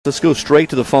Let's go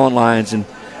straight to the phone lines, and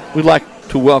we'd like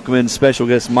to welcome in special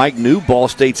guest Mike Neu, Ball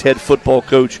State's head football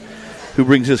coach, who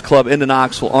brings his club into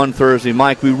Knoxville on Thursday.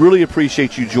 Mike, we really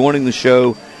appreciate you joining the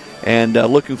show, and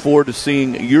looking forward to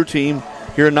seeing your team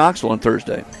here in Knoxville on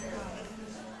Thursday.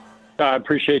 I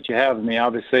appreciate you having me.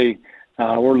 Obviously,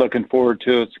 we're looking forward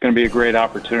to it. It's going to be a great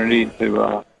opportunity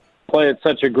to play at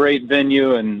such a great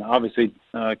venue, and obviously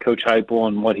Coach Heupel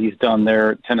and what he's done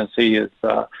there at Tennessee is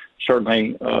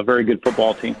certainly a very good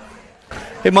football team.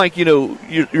 Hey, Mike, you know,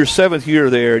 your seventh year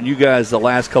there, and you guys the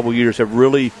last couple of years have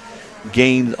really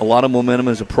gained a lot of momentum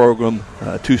as a program,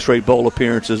 2 straight bowl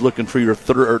appearances, looking for your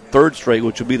third straight,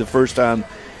 which will be the first time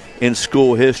in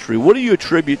school history. What do you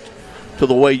attribute to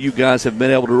the way you guys have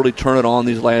been able to really turn it on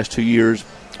these last 2 years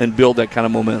and build that kind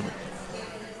of momentum?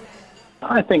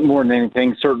 I think more than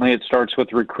anything, certainly it starts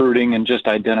with recruiting and just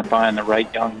identifying the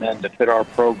right young men to fit our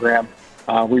program.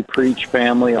 We preach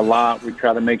family a lot. We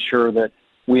try to make sure that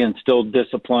we instill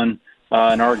discipline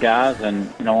in our guys.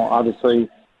 And, you know, obviously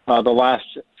the last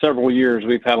several years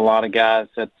we've had a lot of guys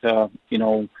that, you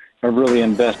know, have really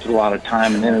invested a lot of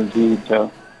time and energy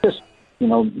to just, you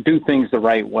know, do things the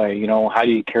right way. You know, how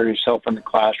do you carry yourself in the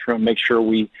classroom, make sure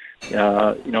we, you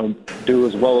know, do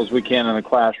as well as we can in the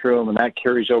classroom, and that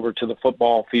carries over to the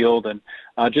football field, and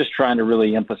just trying to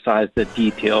really emphasize the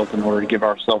details in order to give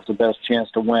ourselves the best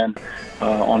chance to win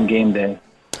on game day.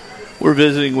 We're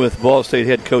visiting with Ball State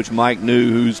head coach Mike Neu,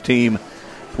 whose team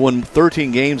won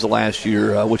 13 games last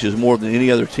year, which is more than any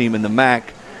other team in the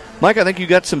MAC. Mike, I think you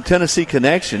got some Tennessee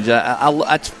connections.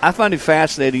 I find it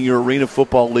fascinating, your Arena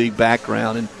Football League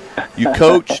background, and you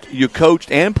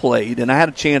coached and played, and I had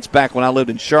a chance back when I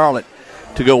lived in Charlotte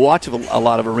to go watch a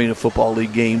lot of Arena Football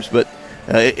League games, but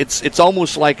it's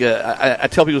almost like I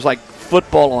tell people it's like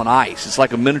football on ice. It's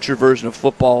like a miniature version of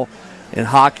football and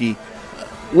hockey.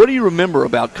 What do you remember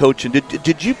about coaching?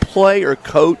 Did you play or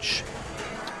coach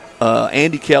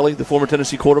Andy Kelly, the former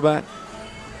Tennessee quarterback?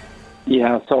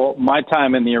 Yeah, so my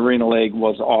time in the Arena League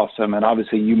was awesome, and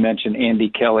obviously you mentioned Andy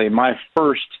Kelly. My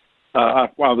first I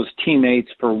was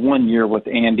teammates for 1 year with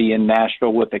Andy in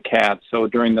Nashville with the Cats. So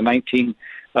during the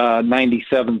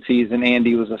 1997 season,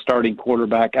 Andy was a starting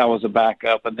quarterback. I was a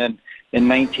backup. And then in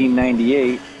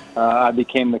 1998, I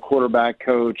became the quarterback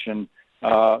coach and,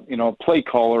 you know, play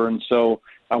caller. And so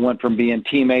I went from being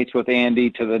teammates with Andy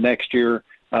to the next year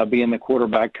being the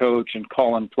quarterback coach and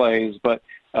calling plays. But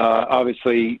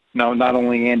obviously, no, not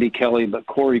only Andy Kelly, but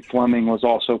Corey Fleming was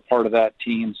also part of that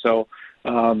team. So,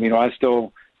 you know, I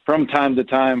still – from time to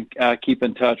time, keep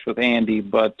in touch with Andy,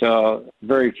 but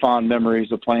very fond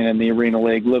memories of playing in the Arena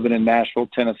League, living in Nashville,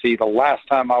 Tennessee. The last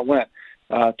time I went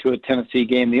to a Tennessee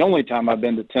game, the only time I've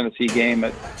been to a Tennessee game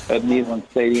at Neyland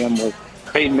Stadium was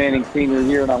Peyton Manning's senior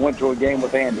year, and I went to a game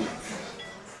with Andy.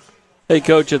 Hey,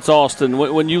 Coach, it's Austin.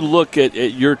 When you look at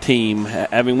your team,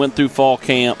 having went through fall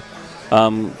camp,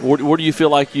 where do you feel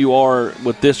like you are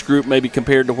with this group maybe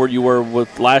compared to where you were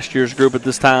with last year's group at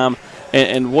this time?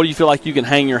 And what do you feel like you can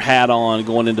hang your hat on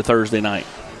going into Thursday night?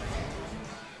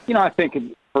 You know, I think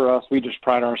for us, we just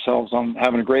pride ourselves on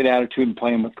having a great attitude and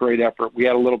playing with great effort. We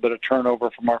had a little bit of turnover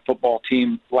from our football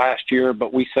team last year,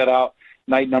 but we set out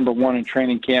night number 1 in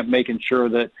training camp making sure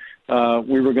that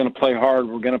we were going to play hard.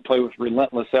 We're going to play with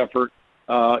relentless effort.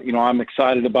 You know, I'm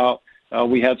excited about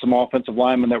we had some offensive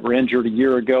linemen that were injured a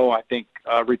year ago. I think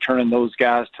returning those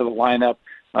guys to the lineup,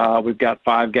 we've got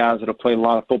 5 guys that have played a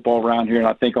lot of football around here, and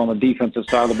I think on the defensive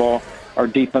side of the ball, our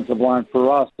defensive line for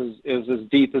us is as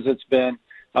deep as it's been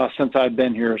since I've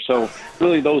been here. So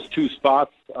really those 2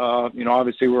 spots, you know,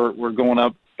 obviously we're going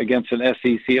up against an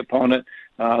SEC opponent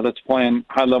that's playing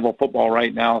high-level football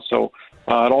right now. So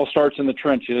it all starts in the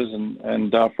trenches,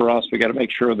 and for us, we got to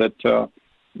make sure that,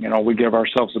 you know, we give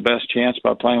ourselves the best chance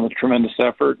by playing with tremendous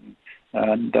effort.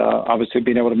 And obviously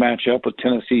being able to match up with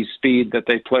Tennessee's speed that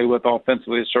they play with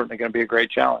offensively is certainly going to be a great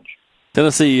challenge.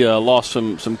 Tennessee lost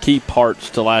some key parts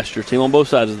to last year's team on both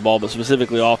sides of the ball, but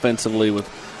specifically offensively with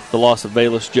the loss of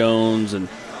Velus Jones and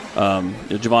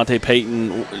Javonte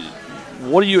Payton.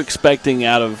 What are you expecting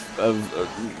out of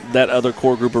that other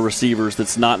core group of receivers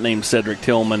that's not named Cedric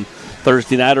Tillman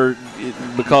Thursday night, or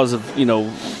because of, you know,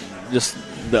 just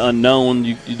the unknown,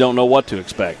 you don't know what to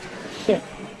expect? Yeah.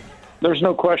 There's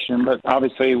no question, but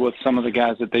obviously with some of the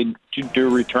guys that they do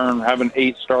return, having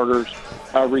 8 starters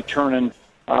returning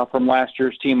from last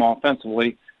year's team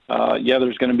offensively, yeah,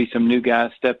 there's going to be some new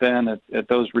guys step in at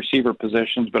those receiver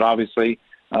positions, but obviously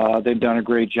they've done a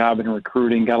great job in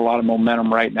recruiting, got a lot of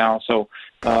momentum right now. So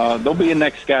there'll be a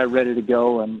next guy ready to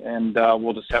go, and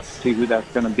we'll just have to see who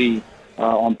that's going to be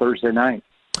on Thursday night.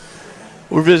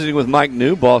 We're visiting with Mike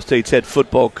Neu, Ball State's head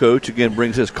football coach. Again,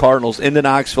 brings his Cardinals into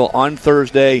Knoxville on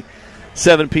Thursday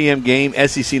 7 p.m. game.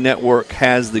 SEC Network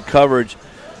has the coverage.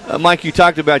 Mike, you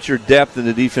talked about your depth in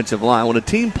the defensive line. When a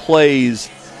team plays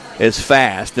as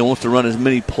fast and wants to run as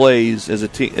many plays as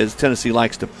Tennessee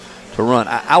likes to run,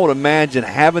 I would imagine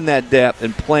having that depth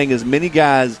and playing as many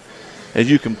guys as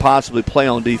you can possibly play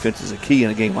on defense is a key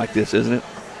in a game like this, isn't it?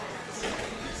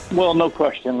 Well, no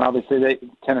question. Obviously,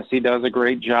 Tennessee does a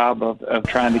great job of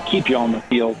trying to keep you on the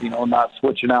field, not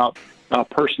switching out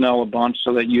personnel a bunch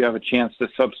so that you have a chance to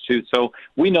substitute. So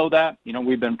we know that.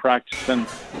 We've been practicing,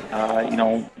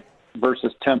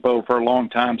 versus tempo for a long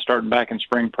time, starting back in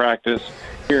spring practice,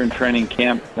 here in training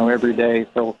camp, every day.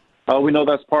 So we know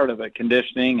that's part of it,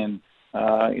 conditioning and,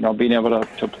 being able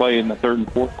to play in the third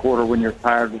and fourth quarter when you're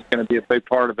tired is going to be a big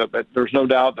part of it. But there's no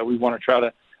doubt that we want to try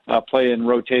to play and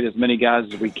rotate as many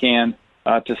guys as we can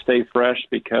to stay fresh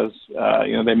because,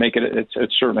 they make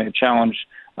it's certainly a challenge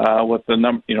with the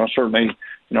number, certainly,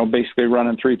 basically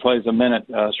running 3 plays a minute,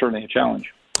 certainly a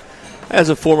challenge. As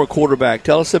a former quarterback,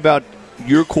 tell us about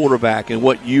your quarterback and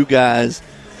what you guys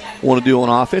want to do on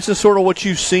offense and sort of what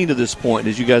you've seen to this point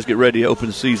as you guys get ready to open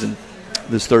the season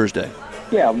this Thursday.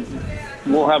 Yeah,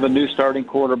 we'll have a new starting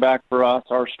quarterback for us.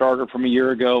 Our starter from a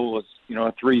year ago was, a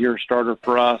 3-year starter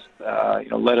for us,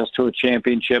 led us to a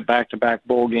championship, back-to-back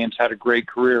bowl games, had a great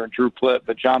career in Drew Plitt.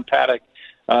 But John Paddock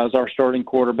is our starting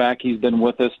quarterback. He's been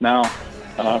with us now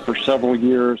for several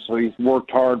years, so he's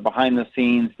worked hard behind the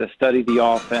scenes to study the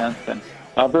offense. And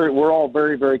we're all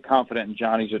very, very confident in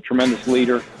John. He's a tremendous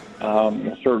leader.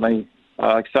 Certainly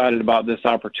excited about this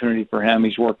opportunity for him.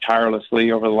 He's worked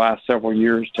tirelessly over the last several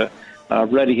years to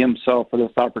ready himself for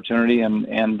this opportunity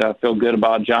and feel good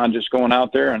about John just going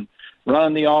out there and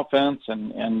running the offense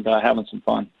and having some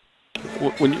fun.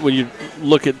 When you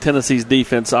look at Tennessee's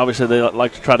defense, obviously they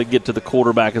like to try to get to the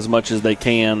quarterback as much as they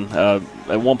can.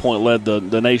 At one point led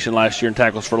the nation last year in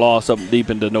tackles for loss up deep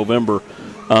into November.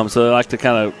 So they like to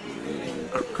kind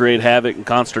of create havoc and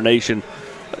consternation.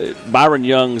 Byron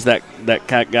Young's that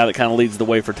guy that kind of leads the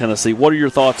way for Tennessee. What are your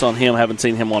thoughts on him, having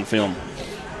seen him on film?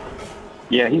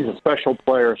 Yeah, he's a special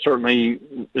player. Certainly,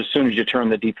 as soon as you turn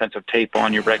the defensive tape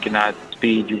on, you recognize the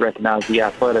speed, you recognize the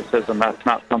athleticism. That's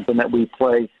not something that we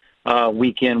play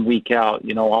week in, week out.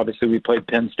 Obviously we played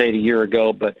Penn State a year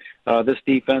ago, but this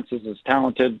defense is as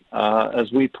talented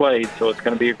as we played, so it's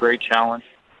going to be a great challenge.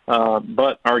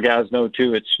 But our guys know,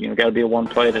 too, it's got to be a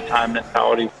one-play-at-a-time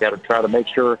mentality. We've got to try to make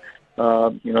sure,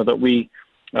 that we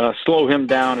slow him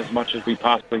down as much as we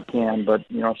possibly can. But,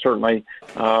 certainly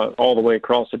all the way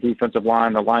across the defensive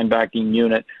line, the linebacking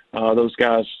unit, those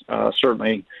guys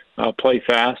certainly play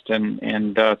fast, and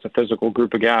it's a physical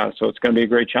group of guys. So it's going to be a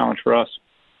great challenge for us.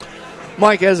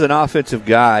 Mike, as an offensive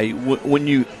guy, when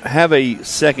you have a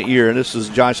second year, and this is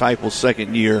Josh Heupel's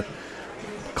second year,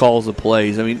 calls the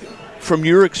plays, I mean, from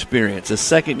your experience, a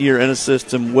second year in a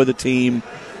system with a team,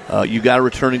 you got a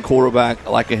returning quarterback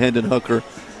like a Hendon Hooker,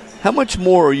 how much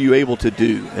more are you able to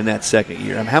do in that second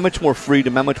year? I mean, how much more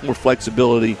freedom, how much more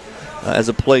flexibility as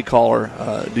a play caller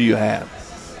do you have?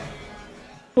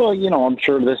 Well, I'm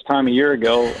sure this time a year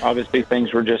ago, obviously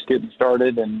things were just getting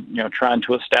started and, trying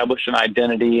to establish an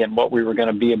identity and what we were going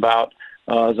to be about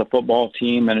as a football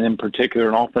team and in particular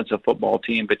an offensive football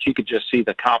team. But you could just see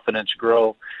the confidence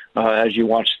grow as you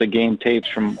watch the game tapes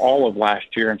from all of last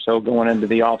year. And so going into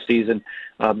the offseason,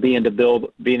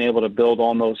 being able to build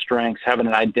on those strengths, having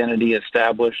an identity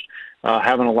established,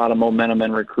 having a lot of momentum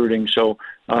in recruiting. So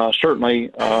certainly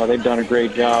they've done a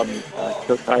great job.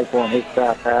 Coach Heupel and his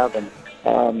staff have, and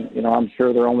I'm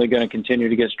sure they're only going to continue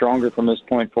to get stronger from this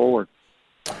point forward.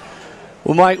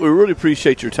 Well, Mike, we really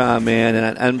appreciate your time, man,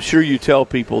 and I'm sure you tell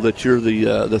people that you're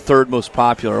the third most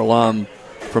popular alum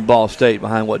from Ball State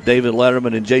behind David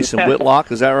Letterman and Jason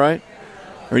Whitlock. Is that right?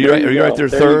 Are you right there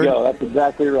third? There you go. That's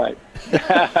exactly right.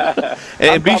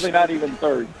 I'm probably not even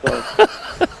third.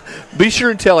 So. Be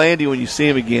sure and tell Andy when you see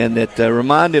him again that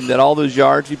remind him that all those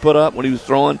yards he put up when he was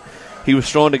throwing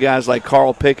to guys like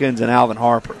Carl Pickens and Alvin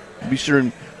Harper. Be sure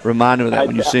and remind him of that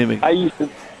when you see him again.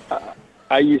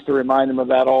 I used to remind him of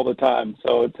that all the time.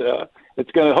 So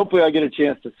it's going to – hopefully I get a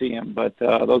chance to see him. But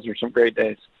those are some great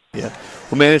days. Yeah.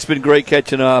 Well, man, it's been great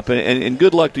catching up. And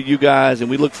good luck to you guys. And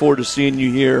we look forward to seeing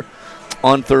you here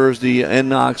on Thursday in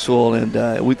Knoxville.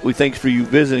 And we thank you for you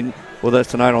visiting with us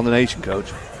tonight on The Nation, Coach.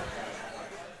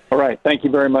 All right. Thank you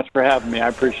very much for having me. I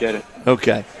appreciate it.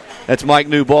 Okay. That's Mike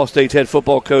Neu, Ball State's head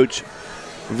football coach,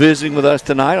 visiting with us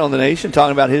tonight on The Nation,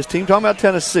 talking about his team, talking about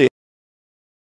Tennessee.